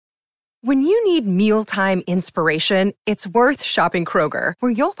When you need mealtime inspiration, it's worth shopping Kroger,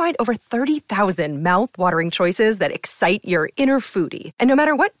 where you'll find over 30,000 mouth-watering choices that excite your inner foodie. And no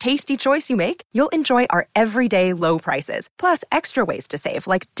matter what tasty choice you make, you'll enjoy our everyday low prices, plus extra ways to save,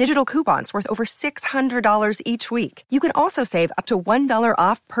 like digital coupons worth over $600 each week. You can also save up to $1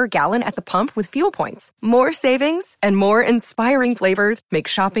 off per gallon at the pump with fuel points. More savings and more inspiring flavors make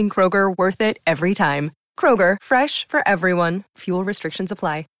shopping Kroger worth it every time. Kroger, fresh for everyone. Fuel restrictions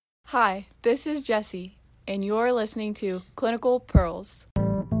apply. Hi, this is Jessie, and you're listening to Clinical Pearls.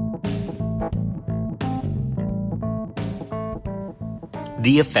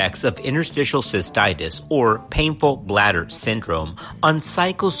 The effects of interstitial cystitis or painful bladder syndrome on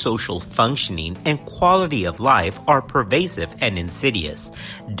psychosocial functioning and quality of life are pervasive and insidious,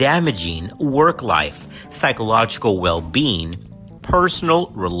 damaging work life, psychological well-being, personal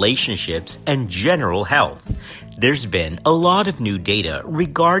relationships, and general health. There's been a lot of new data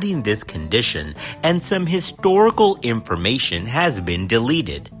regarding this condition, and some historical information has been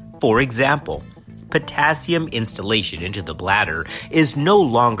deleted. For example, potassium instillation into the bladder is no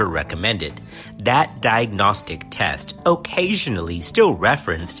longer recommended. That diagnostic test, occasionally still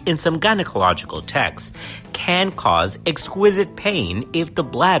referenced in some gynecological texts, can cause exquisite pain if the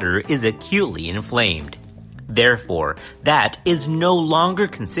bladder is acutely inflamed. Therefore, that is no longer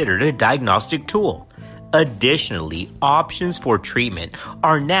considered a diagnostic tool. Additionally, options for treatment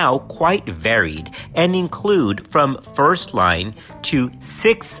are now quite varied and include from first-line to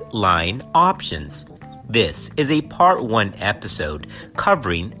sixth-line options. This is a Part 1 episode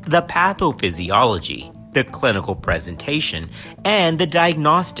covering the pathophysiology, the clinical presentation, and the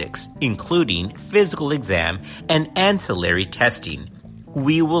diagnostics, including physical exam and ancillary testing.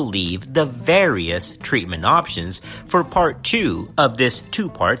 We will leave the various treatment options for Part 2 of this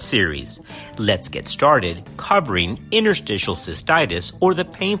two-part series. Let's get started covering interstitial cystitis or the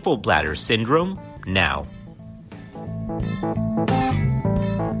painful bladder syndrome now.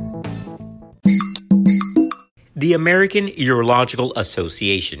 The American Urological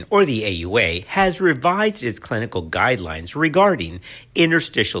Association, or the AUA, has revised its clinical guidelines regarding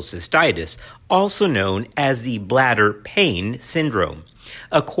interstitial cystitis, also known as the bladder pain syndrome.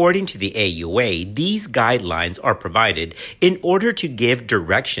 According to the AUA, these guidelines are provided in order to give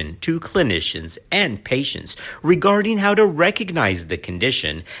direction to clinicians and patients regarding how to recognize the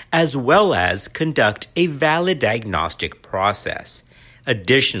condition, as well as conduct a valid diagnostic process.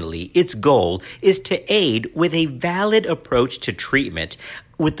 Additionally, its goal is to aid with a valid approach to treatment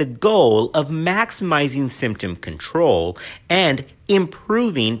with the goal of maximizing symptom control and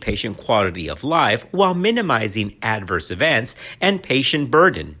improving patient quality of life while minimizing adverse events and patient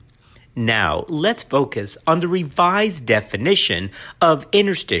burden. Now, let's focus on the revised definition of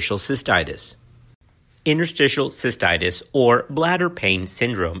interstitial cystitis. Interstitial cystitis or bladder pain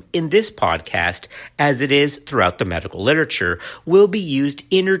syndrome in this podcast, as it is throughout the medical literature, will be used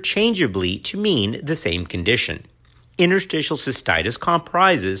interchangeably to mean the same condition. Interstitial cystitis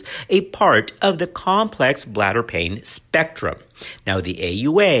comprises a part of the complex bladder pain spectrum. Now, the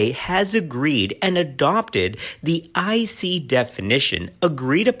AUA has agreed and adopted the IC definition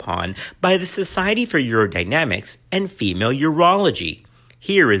agreed upon by the Society for Urodynamics and Female Urology.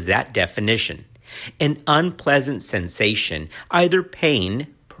 Here is that definition. An unpleasant sensation, either pain,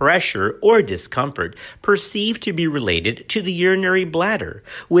 pressure, or discomfort, perceived to be related to the urinary bladder,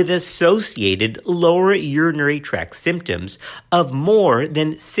 with associated lower urinary tract symptoms of more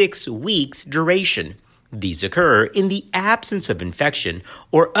than 6 weeks duration. These occur in the absence of infection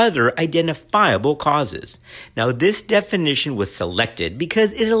or other identifiable causes. Now, this definition was selected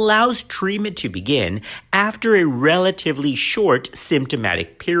because it allows treatment to begin after a relatively short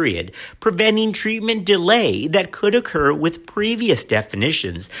symptomatic period, preventing treatment delay that could occur with previous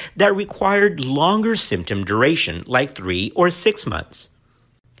definitions that required longer symptom duration, like 3 or 6 months.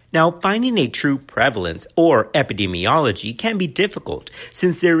 Now, finding a true prevalence or epidemiology can be difficult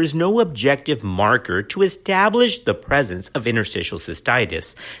since there is no objective marker to establish the presence of interstitial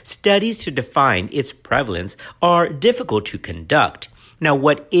cystitis. Studies to define its prevalence are difficult to conduct. Now,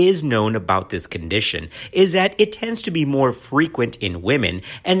 what is known about this condition is that it tends to be more frequent in women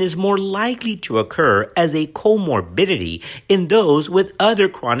and is more likely to occur as a comorbidity in those with other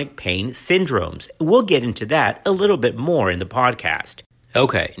chronic pain syndromes. We'll get into that a little bit more in the podcast.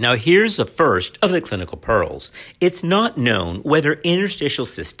 Okay, now here's the first of the clinical pearls. It's not known whether interstitial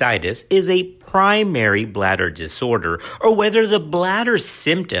cystitis is a primary bladder disorder or whether the bladder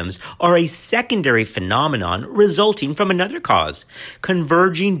symptoms are a secondary phenomenon resulting from another cause.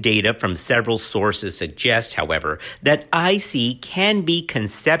 Converging data from several sources suggest, however, that IC can be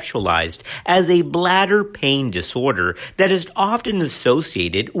conceptualized as a bladder pain disorder that is often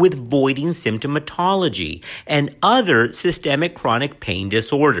associated with voiding symptomatology and other systemic chronic pain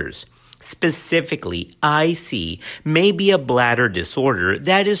disorders. Specifically, IC may be a bladder disorder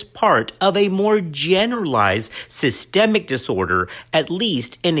that is part of a more generalized systemic disorder, at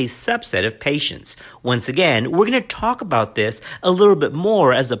least in a subset of patients. Once again, we're going to talk about this a little bit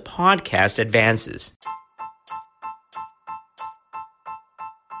more as the podcast advances.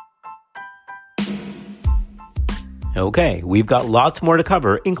 Okay, we've got lots more to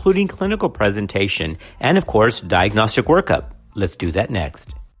cover, including clinical presentation and, of course, diagnostic workup. Let's do that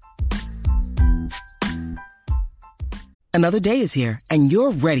next. Another day is here, and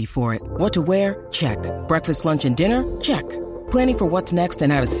you're ready for it. What to wear? Check. Breakfast, lunch, and dinner? Check. Planning for what's next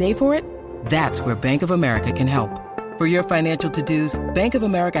and how to save for it? That's where Bank of America can help. For your financial to-dos, Bank of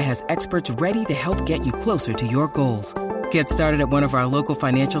America has experts ready to help get you closer to your goals. Get started at one of our local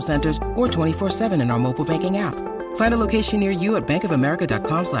financial centers or 24/7 in our mobile banking app. Find a location near you at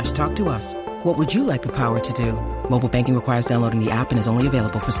bankofamerica.com/talktous. What would you like the power to do? Mobile banking requires downloading the app and is only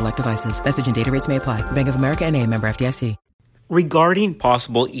available for select devices. Message and data rates may apply. Bank of America N.A., member FDIC. Regarding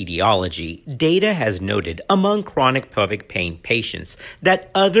possible etiology, data has noted among chronic pelvic pain patients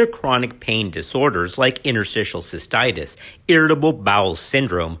that other chronic pain disorders like interstitial cystitis, irritable bowel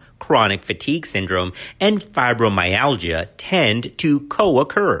syndrome, chronic fatigue syndrome, and fibromyalgia tend to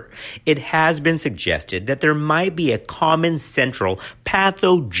co-occur. It has been suggested that there might be a common central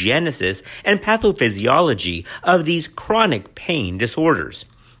pathogenesis and pathophysiology of these chronic pain disorders.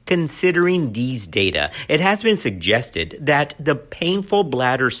 Considering these data, it has been suggested that the painful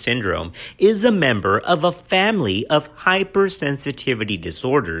bladder syndrome is a member of a family of hypersensitivity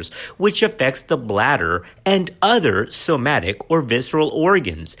disorders which affects the bladder and other somatic or visceral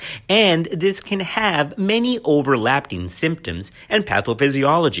organs, and this can have many overlapping symptoms and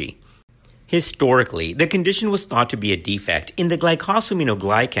pathophysiology. Historically, the condition was thought to be a defect in the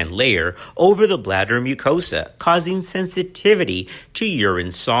glycosaminoglycan layer over the bladder mucosa, causing sensitivity to urine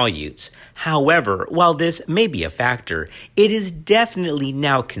solutes. However, while this may be a factor, it is definitely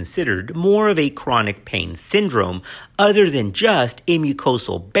now considered more of a chronic pain syndrome other than just a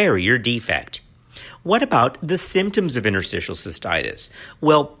mucosal barrier defect. What about the symptoms of interstitial cystitis?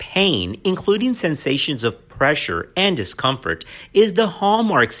 Well, pain, including sensations of pressure and discomfort, is the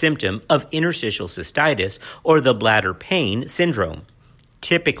hallmark symptom of interstitial cystitis or the bladder pain syndrome.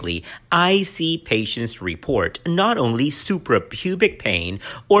 Typically, IC patients report not only suprapubic pain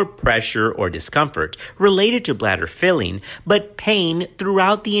or pressure or discomfort related to bladder filling, but pain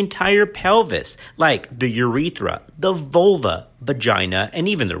throughout the entire pelvis, like the urethra, the vulva, vagina, and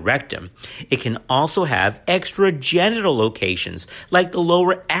even the rectum. It can also have extragenital locations like the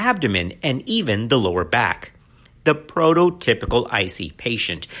lower abdomen and even the lower back. The prototypical IC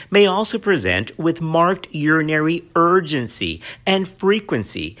patient may also present with marked urinary urgency and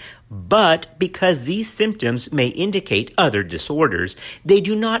frequency, but because these symptoms may indicate other disorders, they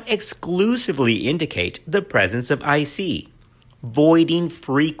do not exclusively indicate the presence of IC. Voiding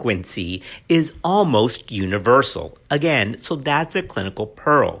frequency is almost universal. Again, so that's a clinical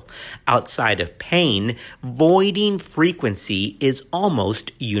pearl. Outside of pain, voiding frequency is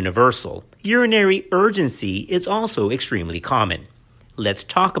almost universal. Urinary urgency is also extremely common. Let's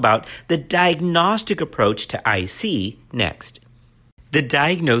talk about the diagnostic approach to IC next. The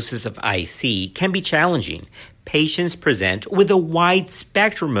diagnosis of IC can be challenging. Patients present with a wide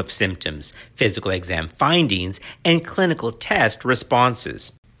spectrum of symptoms, physical exam findings, and clinical test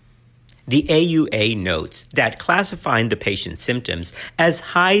responses. The AUA notes that classifying the patient's symptoms as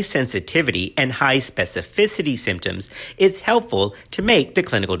high sensitivity and high specificity symptoms is helpful to make the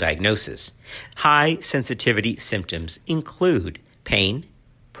clinical diagnosis. High sensitivity symptoms include pain,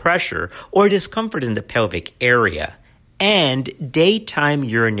 pressure, or discomfort in the pelvic area, and daytime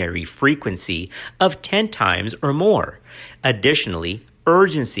urinary frequency of 10 times or more. Additionally,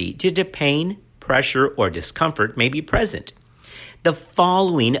 urgency due to pain, pressure, or discomfort may be present. The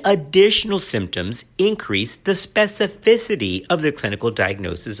following additional symptoms increase the specificity of the clinical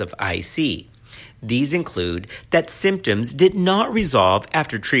diagnosis of IC. These include that symptoms did not resolve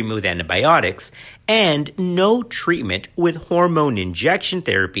after treatment with antibiotics and no treatment with hormone injection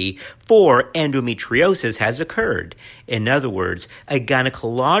therapy for endometriosis has occurred. In other words, a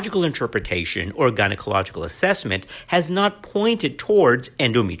gynecological interpretation or gynecological assessment has not pointed towards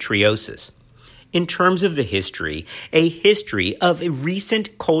endometriosis. In terms of the history, a history of a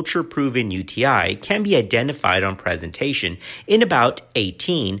recent culture-proven UTI can be identified on presentation in about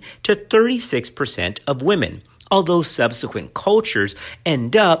 18 to 36% of women, although subsequent cultures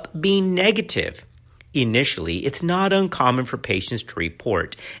end up being negative. Initially, it's not uncommon for patients to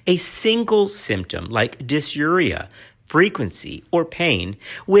report a single symptom like dysuria, frequency, or pain,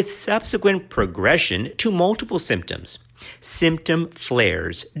 with subsequent progression to multiple symptoms. Symptom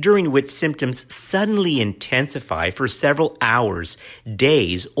flares, during which symptoms suddenly intensify for several hours,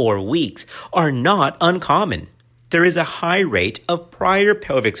 days, or weeks, are not uncommon. There is a high rate of prior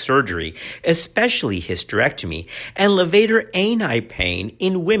pelvic surgery, especially hysterectomy, and levator ani pain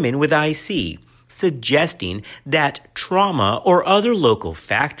in women with IC, suggesting that trauma or other local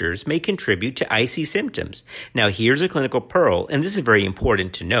factors may contribute to IC symptoms. Now, here's a clinical pearl, and this is very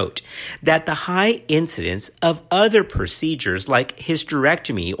important to note, that the high incidence of other procedures like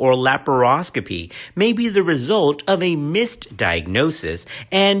hysterectomy or laparoscopy may be the result of a misdiagnosis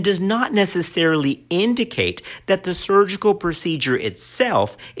and does not necessarily indicate that the surgical procedure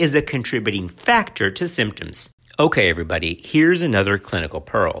itself is a contributing factor to symptoms. Okay, everybody, here's another clinical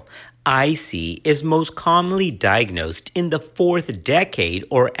pearl. IC is most commonly diagnosed in the 4th decade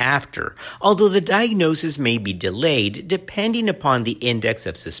or after, although the diagnosis may be delayed depending upon the index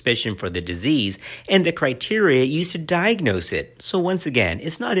of suspicion for the disease and the criteria used to diagnose it. So once again,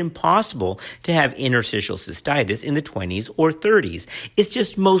 it's not impossible to have interstitial cystitis in the 20s or 30s. It's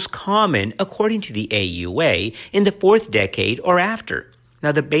just most common, according to the AUA, in the 4th decade or after.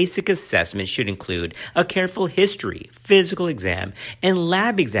 Now, the basic assessment should include a careful history, physical exam, and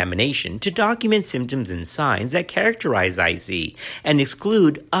lab examination to document symptoms and signs that characterize IC and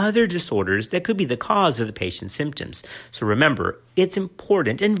exclude other disorders that could be the cause of the patient's symptoms. So remember, it's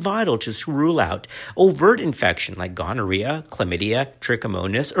important and vital to rule out overt infection like gonorrhea, chlamydia,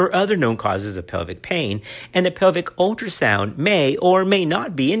 trichomonas, or other known causes of pelvic pain, and a pelvic ultrasound may or may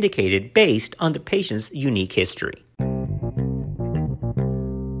not be indicated based on the patient's unique history.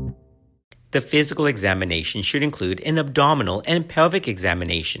 The physical examination should include an abdominal and pelvic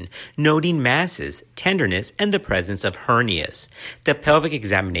examination, noting masses, tenderness, and the presence of hernias. The pelvic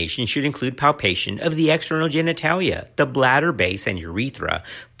examination should include palpation of the external genitalia, the bladder base, and urethra,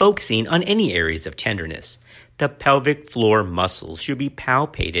 focusing on any areas of tenderness. The pelvic floor muscles should be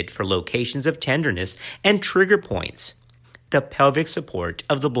palpated for locations of tenderness and trigger points. The pelvic support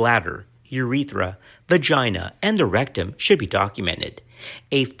of the bladder, urethra, vagina, and the rectum should be documented.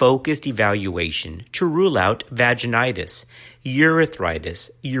 A focused evaluation to rule out vaginitis, urethritis,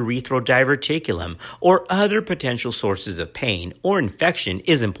 urethral diverticulum, or other potential sources of pain or infection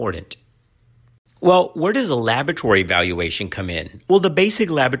is important. Well, where does a laboratory evaluation come in? Well, the basic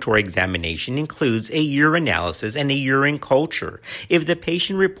laboratory examination includes a urinalysis and a urine culture. If the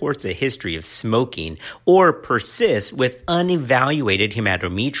patient reports a history of smoking or persists with unevaluated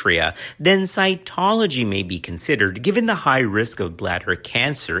hematometria, then cytology may be considered given the high risk of bladder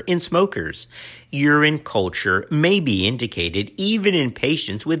cancer in smokers. Urine culture may be indicated even in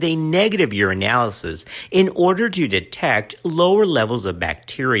patients with a negative urinalysis in order to detect lower levels of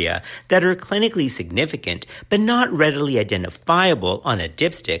bacteria that are clinically significant but not readily identifiable on a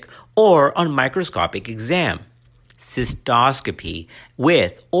dipstick or on microscopic exam. Cystoscopy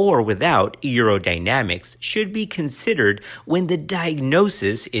with or without urodynamics should be considered when the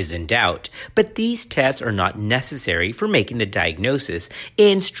diagnosis is in doubt, but these tests are not necessary for making the diagnosis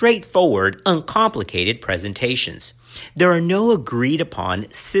in straightforward, uncomplicated presentations. There are no agreed upon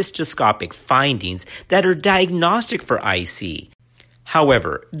cystoscopic findings that are diagnostic for IC.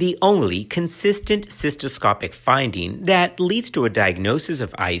 However, the only consistent cystoscopic finding that leads to a diagnosis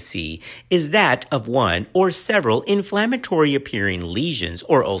of IC is that of one or several inflammatory appearing lesions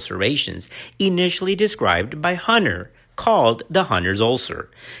or ulcerations initially described by Hunner, called the Hunner's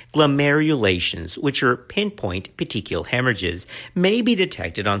ulcer. Glomerulations, which are pinpoint petechial hemorrhages, may be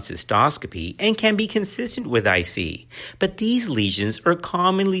detected on cystoscopy and can be consistent with IC, but these lesions are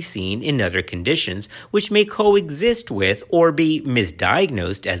commonly seen in other conditions which may coexist with or be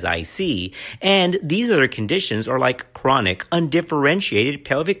misdiagnosed as IC, and these other conditions are like chronic, undifferentiated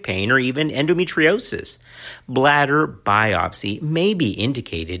pelvic pain or even endometriosis. Bladder biopsy may be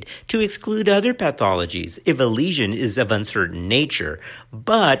indicated to exclude other pathologies if a lesion is of uncertain nature,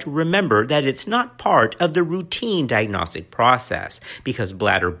 but remember that it's not part of the routine diagnostic process because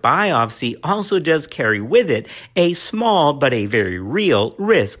bladder biopsy also does carry with it a small but a very real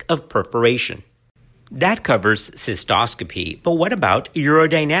risk of perforation. That covers cystoscopy, but what about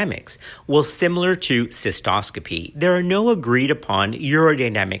urodynamics? Well, similar to cystoscopy, there are no agreed upon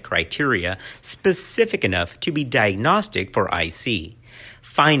urodynamic criteria specific enough to be diagnostic for IC.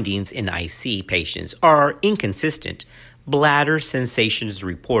 findings in IC patients are inconsistent. Bladder sensations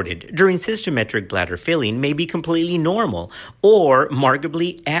reported during cystometric bladder filling may be completely normal or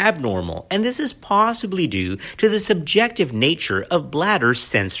markedly abnormal, and this is possibly due to the subjective nature of bladder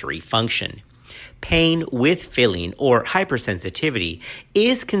sensory function. Pain with filling or hypersensitivity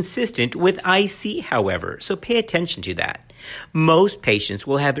is consistent with IC, however, so pay attention to that. Most patients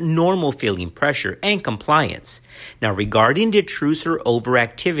will have normal filling pressure and compliance. Now, regarding detrusor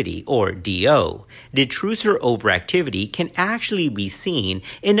overactivity, or DO, detrusor overactivity can actually be seen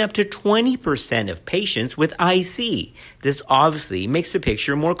in up to 20% of patients with IC. This obviously makes the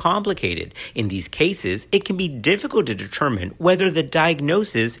picture more complicated. In these cases, it can be difficult to determine whether the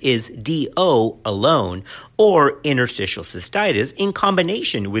diagnosis is DO alone or interstitial cystitis in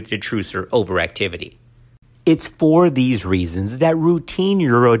combination with detrusor overactivity. It's for these reasons that routine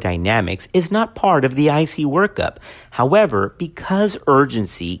urodynamics is not part of the IC workup. However, because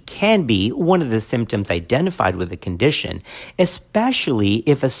urgency can be one of the symptoms identified with the condition, especially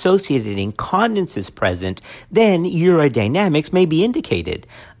if associated incontinence is present, then urodynamics may be indicated.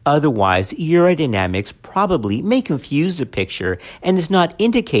 Otherwise, urodynamics probably may confuse the picture and is not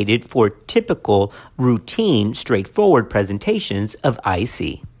indicated for typical, routine, straightforward presentations of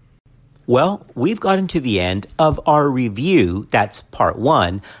IC. Well, we've gotten to the end of our review, that's part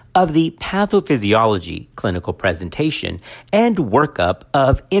 1, of the pathophysiology clinical presentation and workup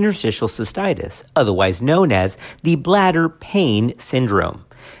of interstitial cystitis, otherwise known as the bladder pain syndrome.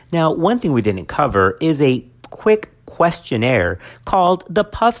 Now, one thing we didn't cover is a quick questionnaire called the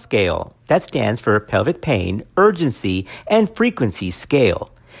PUF scale. That stands for Pelvic Pain, Urgency, and Frequency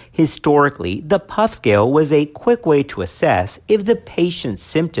Scale. Historically, the PUF scale was a quick way to assess if the patient's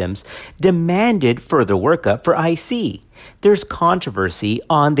symptoms demanded further workup for IC. There's controversy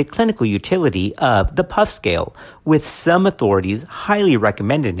on the clinical utility of the PUF scale, with some authorities highly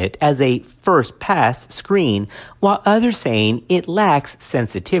recommending it as a first-pass screen, while others saying it lacks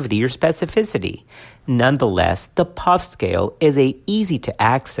sensitivity or specificity. Nonetheless, the PUF scale is a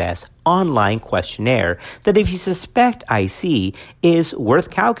easy-to-access online questionnaire that, if you suspect IC, is worth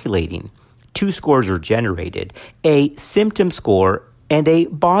calculating. 2 scores are generated, a symptom score and a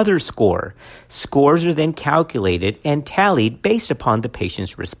bother score. Scores are then calculated and tallied based upon the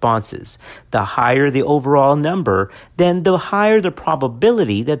patient's responses. The higher the overall number, then the higher the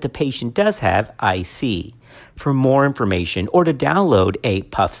probability that the patient does have IC. For more information or to download a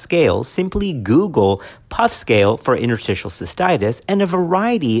PUF scale, simply Google PUF scale for interstitial cystitis, and a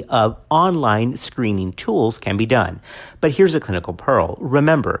variety of online screening tools can be done. But here's a clinical pearl.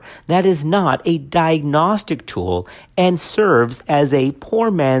 Remember, that is not a diagnostic tool and serves as a poor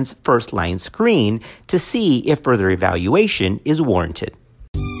man's first-line screen to see if further evaluation is warranted.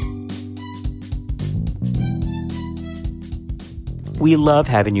 We love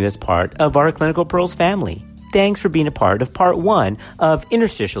having you as part of our Clinical Pearls family. Thanks for being a part of part 1 of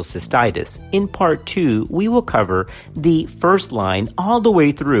interstitial cystitis. In part 2, we will cover the first line all the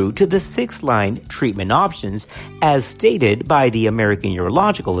way through to the 6th line treatment options as stated by the American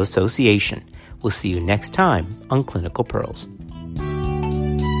Urological Association. We'll see you next time on Clinical Pearls.